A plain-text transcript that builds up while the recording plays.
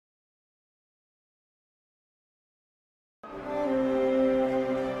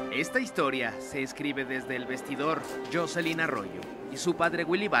Esta historia se escribe desde el vestidor. Jocelyn Arroyo y su padre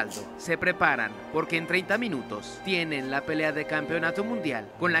Willy Baldo se preparan porque en 30 minutos tienen la pelea de campeonato mundial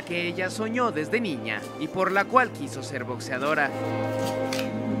con la que ella soñó desde niña y por la cual quiso ser boxeadora.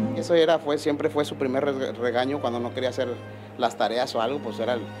 Eso siempre fue su primer regaño cuando no quería hacer las tareas o algo, pues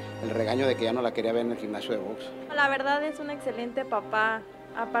era el regaño de que ya no la quería ver en el gimnasio de box. La verdad es un excelente papá,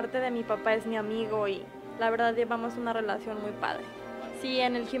 aparte de mi papá es mi amigo y la verdad llevamos una relación muy padre. Sí,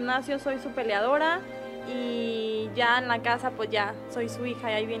 en el gimnasio soy su peleadora y ya en la casa pues ya soy su hija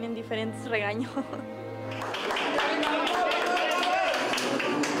y ahí vienen diferentes regaños.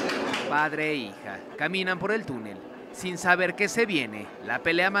 Padre e hija caminan por el túnel sin saber que se viene la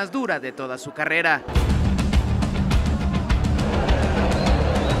pelea más dura de toda su carrera.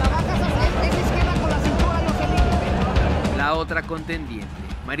 La otra contendiente,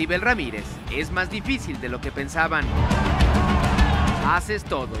 Maribel Ramírez, es más difícil de lo que pensaban. Haces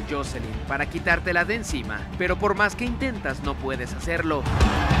todo, Jocelyn, para quitártela de encima, pero por más que intentas no puedes hacerlo.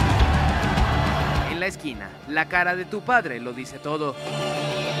 En la esquina, la cara de tu padre lo dice todo.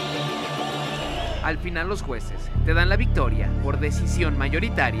 Al final los jueces te dan la victoria por decisión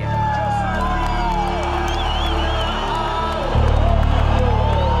mayoritaria.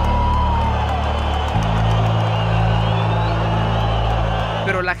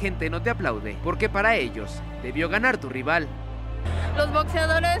 Pero la gente no te aplaude porque para ellos debió ganar tu rival. Los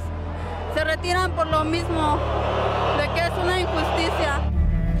boxeadores se retiran por lo mismo, de que es una injusticia.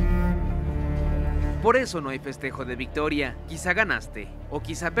 Por eso no hay festejo de victoria. Quizá ganaste o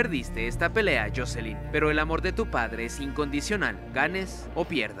quizá perdiste esta pelea, Jocelyn, pero el amor de tu padre es incondicional, ganes o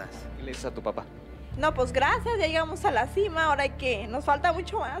pierdas. ¿Qué le dices a tu papá? No, pues gracias, ya llegamos a la cima, ahora hay que, nos falta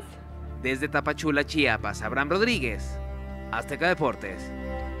mucho más. Desde Tapachula, Chiapas, Abraham Rodríguez, Azteca Deportes.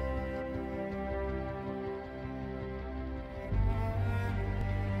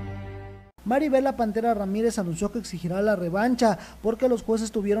 Maribel "La Pantera" Ramírez anunció que exigirá la revancha porque los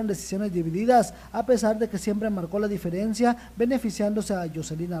jueces tuvieron decisiones divididas, a pesar de que siempre marcó la diferencia, beneficiándose a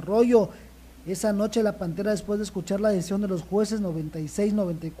Jocelyn Arroyo. Esa noche la Pantera, después de escuchar la decisión de los jueces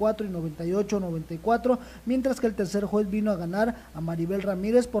 96-94 y 98-94, mientras que el tercer juez vino a ganar a Maribel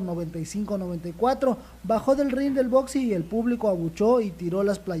Ramírez por 95-94, bajó del ring del boxe y el público abuchó y tiró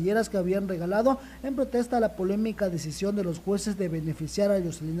las playeras que habían regalado en protesta a la polémica decisión de los jueces de beneficiar a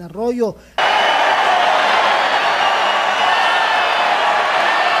Jocelyn Arroyo.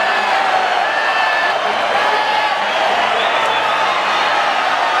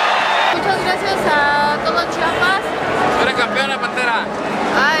 Muchas gracias a todos Chiapas. ¡Eres campeona, Pantera!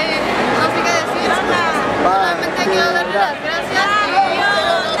 Ay, no sé qué decir. Solamente quiero darles las gracias y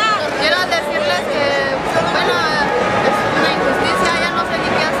quiero decirles que, bueno, es una injusticia, ya no sé ni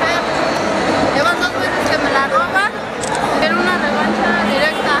qué hacer. Llevan 2 veces que me la roban, quiero una revancha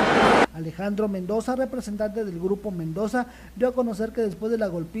directa. Alejandro Mendoza, representante del grupo Mendoza, dio a conocer que después de la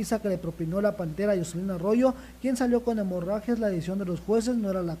golpiza que le propinó la Pantera a Jocelyn Arroyo, quien salió con hemorragias, la decisión de los jueces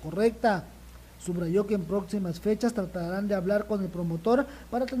no era la correcta. Subrayó que en próximas fechas tratarán de hablar con el promotor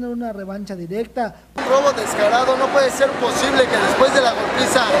para tener una revancha directa. Un robo descarado, no puede ser posible que después de la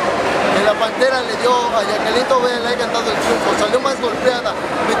golpiza que la Pantera le dio a Jacqueline Tobey le haya dado el triunfo, salió más golpeada,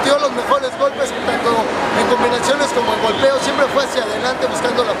 metió los mejores golpes, tanto en combinaciones como en golpeo, siempre fue hacia adelante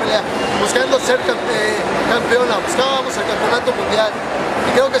buscando la pelea, buscando ser campeona, buscábamos el campeonato mundial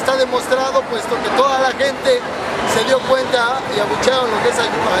y creo que está demostrado puesto que toda la gente se dio cuenta y abuchearon lo que es a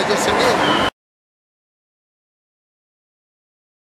Jocelyn.